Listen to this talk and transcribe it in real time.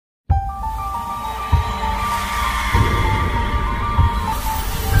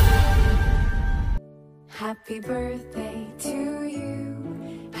Happy birthday to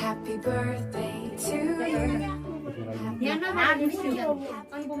you. Happy birthday to you.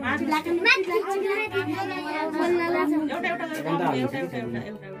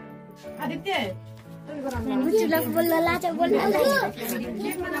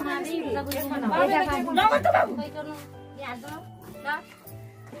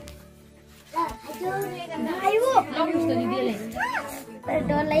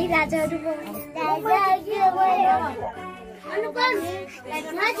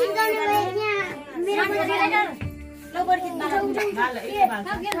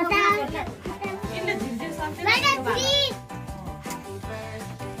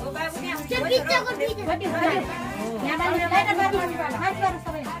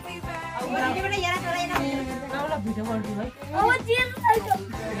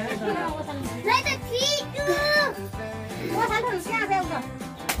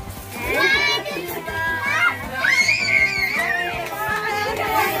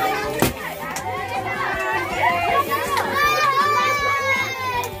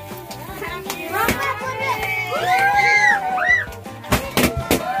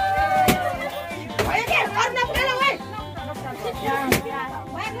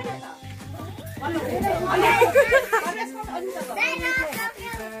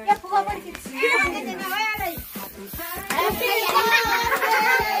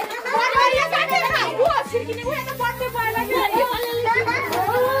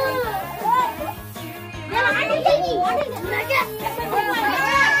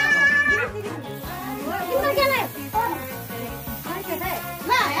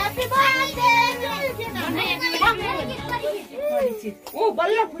 ओ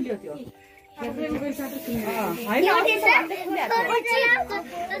बल्ल खुल्यो त्यो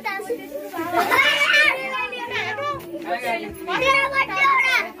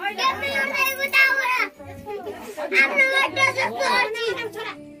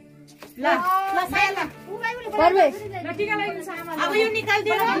अब यो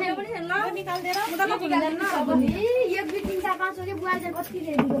निकाल्दिएर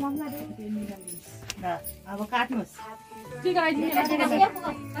अब काट्नुहोस्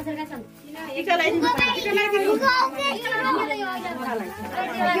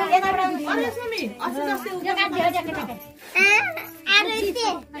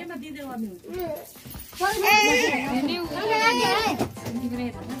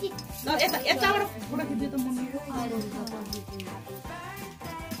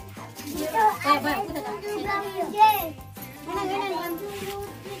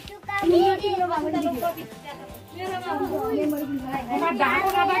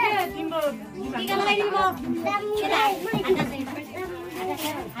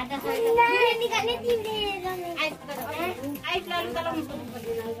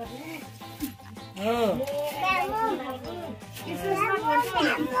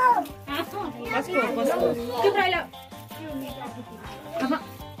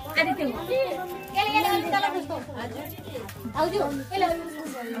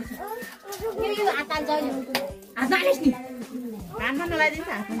कानमा नलाइदिन्छ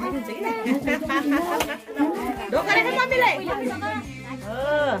हातमा दिन्छ कि ढोका राख मम्मीलाई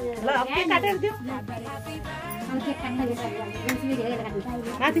ल अब के काटेर दियो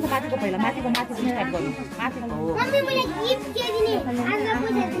माथिको पहिला माथिको स्टार्ट गर्नु माथिको हो मम्मी मलाई गिफ्ट के दिने आमा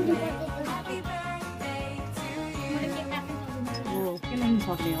बुझ्नु हो किन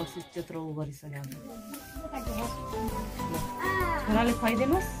सक्ने हो त्यत्रो गरिसक्यो छोराले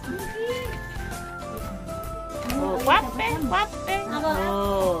खुवाइदिनुहोस् वाप्पे वाप्पे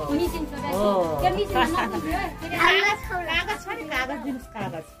कागज छ नि कागज दिनुहोस्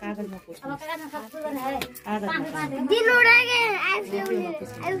कागजमा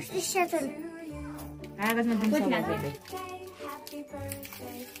कागजमा दिनुहोस्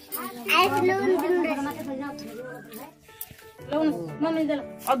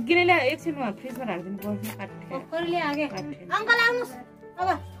अघि नै ल्याए एकछिनमा फ्रिजमा राखिदिनु पर्छ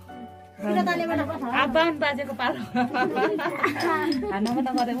आबान बाजेको पालो खानामा त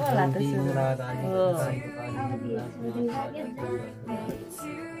गरेको होला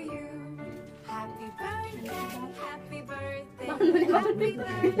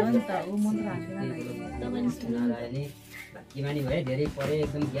ज्ञानी भए धेरै पढे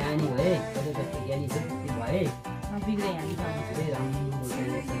एकदम ज्ञानी भए ज्ञानी भए बिग्रे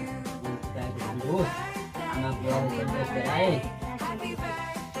आमा बुवा आए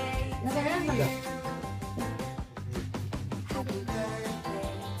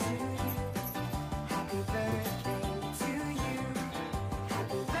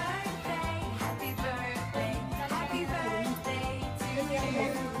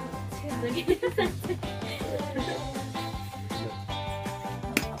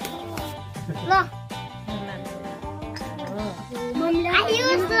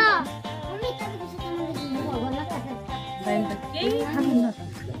पियुष ल मम्मी तपाईको सतामा भगवानलाई काट्छ दाइन त केही खानु न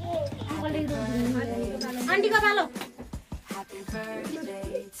आन्टीको पालो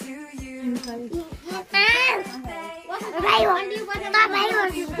भाइ हो आन्टी बस्नु त भाइ हो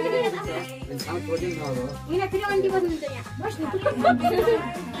साउन्ड प्रोटिन नहो यहाँ फेरि आन्टी बस्नुहुन्छ यहाँ बस्नु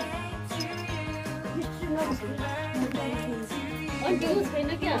आन्टी उस छैन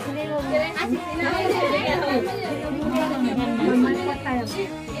क्या आसी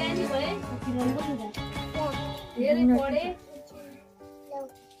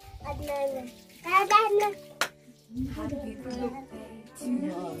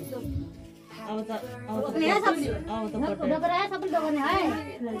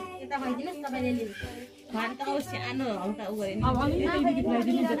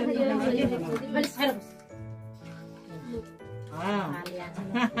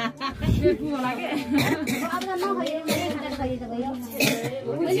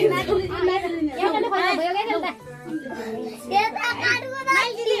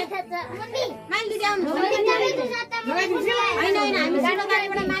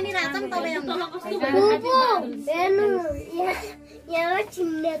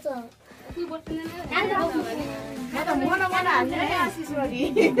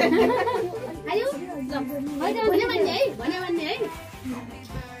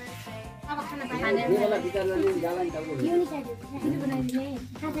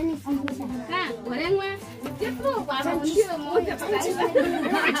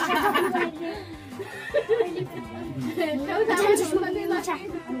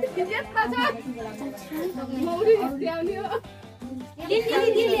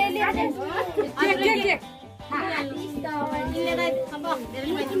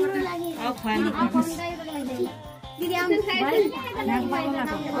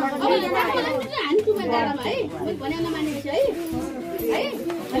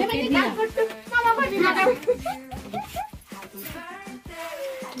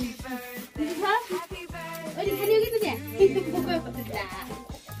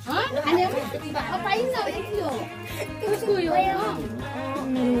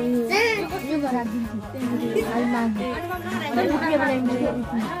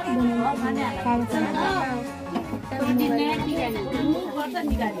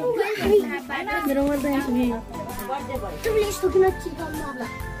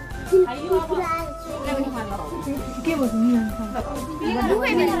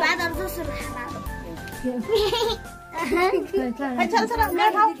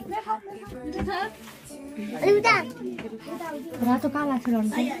रातो काला छ रन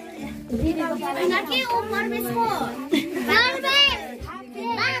चाहिँ के ओ परमेशको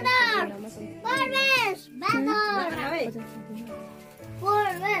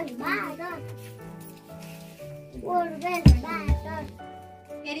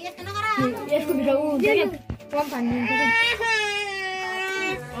यसको भित्र उ हुन्छ नि कम पानी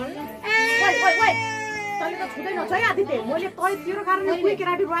तैँले त छुँदै नछ है आदित्य मैले तै तेरो कारणले कुनै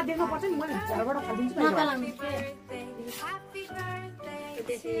केटाटी रुवा देख्नु पर्छ नि मैले झरबाट खदिन्छु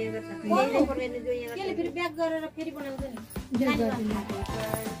केले फेरि ब्याक गरेर फेरि बनाउँछ नि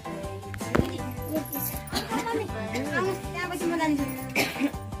त्यहाँपछि म जान्छु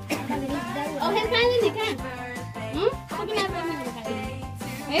अब फेरि खाने नि कहाँ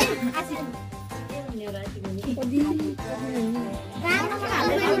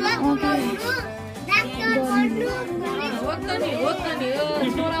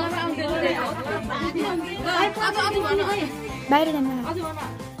बाहिर जानु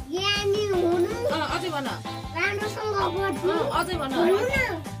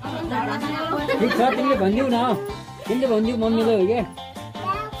ठीक छ तिमीले भनिदिऊ न तिमीले भनिदिऊ मम्मीले हो क्या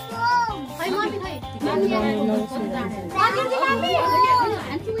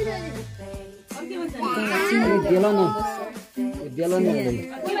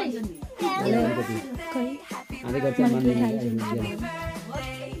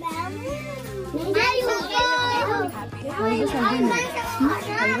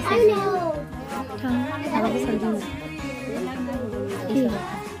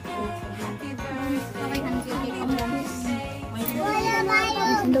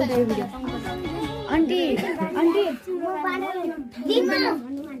आन्टी आन्टी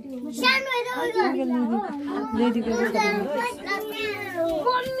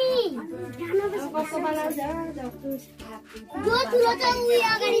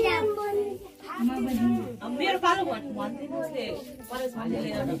मेरो पालो भन्दिनुहोस्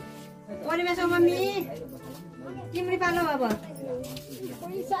परिवेश मम्मी तिम्रो पालो अब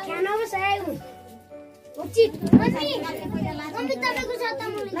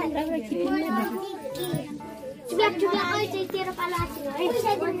तेरो पालो आछिन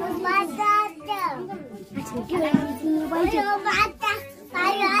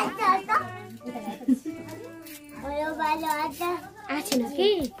है आछिन कि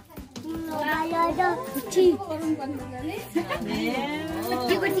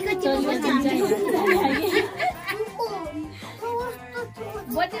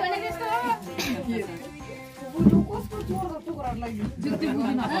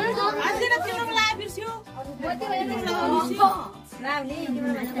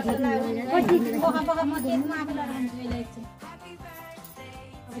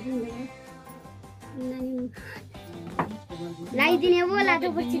लाइदिने बोला त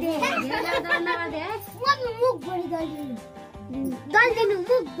पछि दे मुख भरि दल्दिनु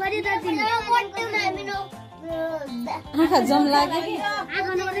मुख भरि दल्दिनु आँखा जम लाग्यो कि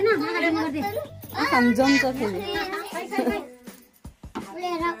आँखा नगर्दैन आँखा जम गर्दै आँखा जम्छ फेरि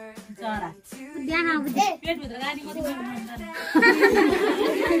ध्यान आउँछ पेटभित्र गाडी मात्रै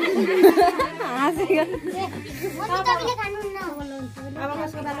हाँसेको तपाईले खानुहुन्न अब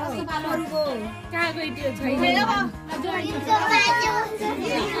कसको पालोहरुको कहाँ गयो त्यो छैन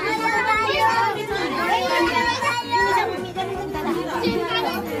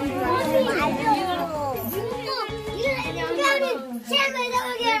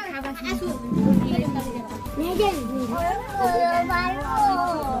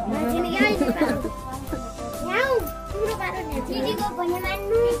दिदीको भने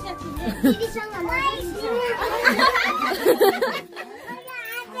मान्नु दिदीसँग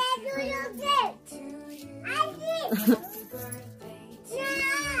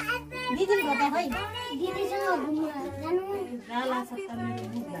दिदीले भता खै दिदीसँग घुम्न जानु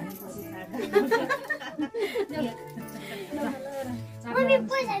मम्मी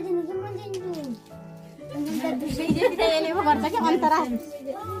पैसा दिनु कि म दिन्छु यसले पो गर्छ कि अन्तरा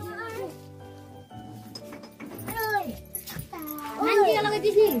मान्छेको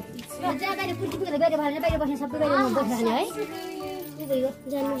लगाइदिस् नि जहाँ बाहिर पुटी पुगेर बाहिर भएर बाहिर बस्ने सबै बाहिर बस्न खाने है के भयो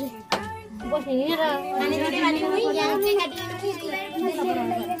जानु चाहिँ बस्ने हिँडेर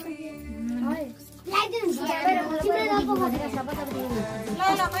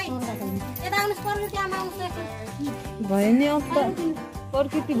भयो नि अब त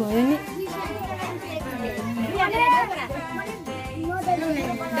प्रकृति भयो नि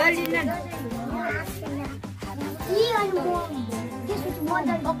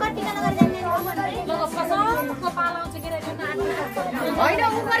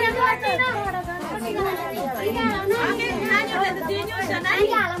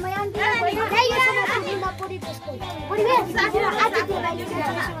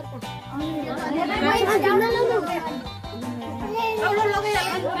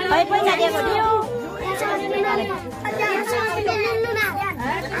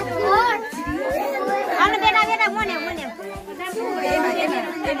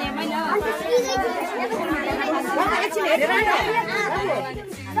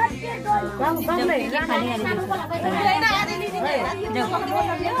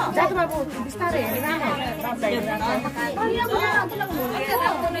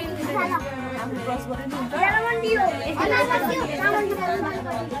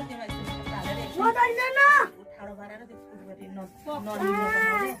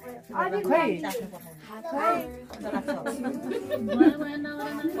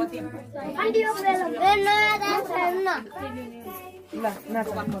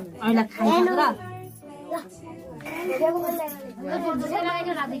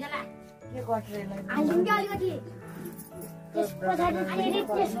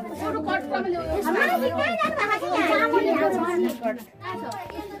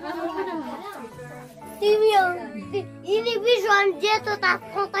ini visual jeto tak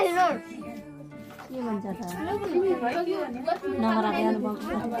kota ini. के भन्छ त नगरा बिहान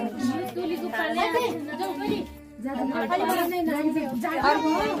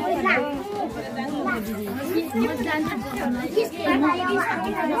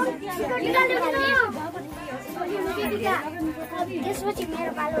त्यसपछि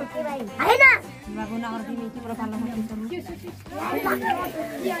मेरो पालो के भाइ हैन बाबु नगर दिने तिम्रो पालो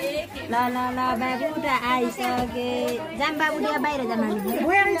ल ल ल बाबु त आइसके जाम बाबु दिया बाहिर जाम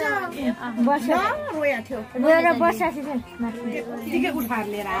बस्छ रोया थियो गएर बस्छ थिए ठिकै उठाएर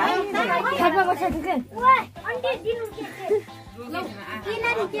लिएर खाटमा बस्छ थिए ओए आन्टी दिनु के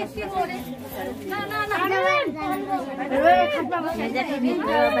किनरी के गोरे ल ल ल खाटमा बस्छ जाति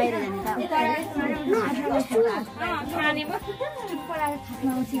भित्र बाहिर जाने खानेमा पढाएर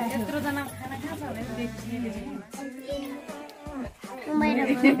खाटमा बसिरहेको यत्रो जना खाना खान्छ भने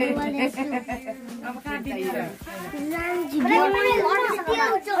अब कहाँ दिन्छ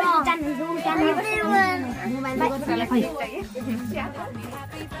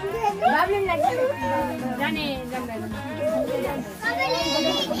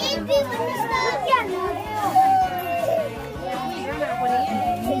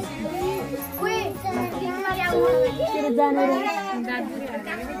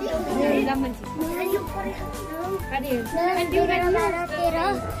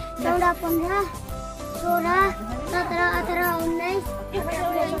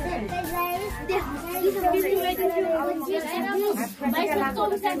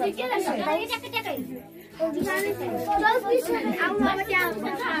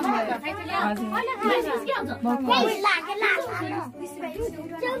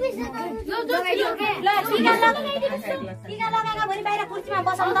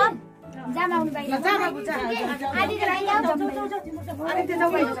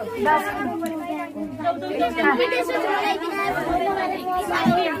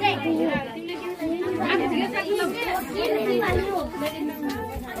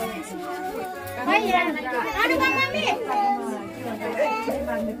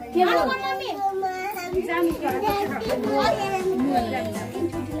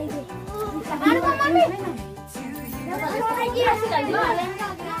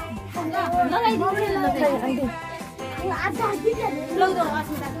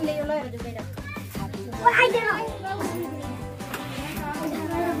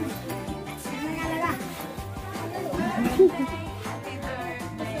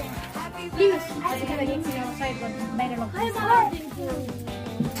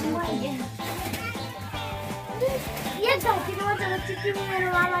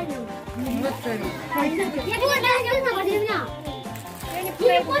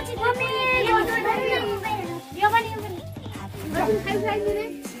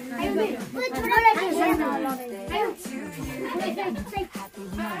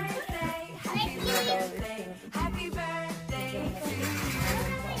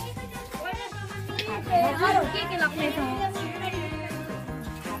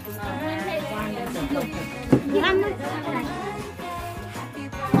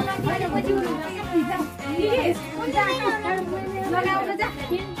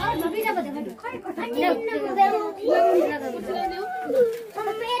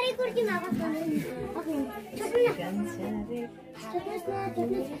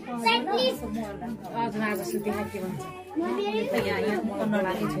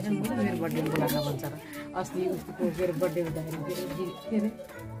अस्ति उसको मेरो बर्थडे हुँदाखेरि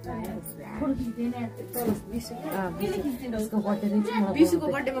विशुको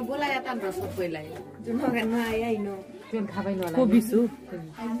बर्थडेमा बोलायो त अन्त सबैलाई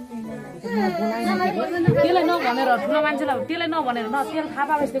त्यसलाई नभनेर ठुलो मान्छेलाई त्यसलाई नभनेर न तेल थाहा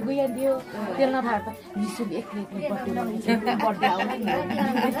पाएपछि त गइहाल्थ्यो तेल नथाहा त विशुले एक्लै बर्थडे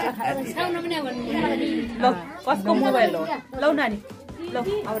ल कसको मोबाइल हो लौ नानी ल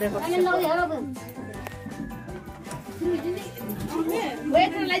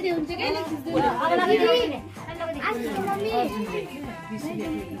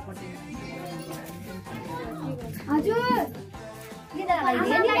हजुर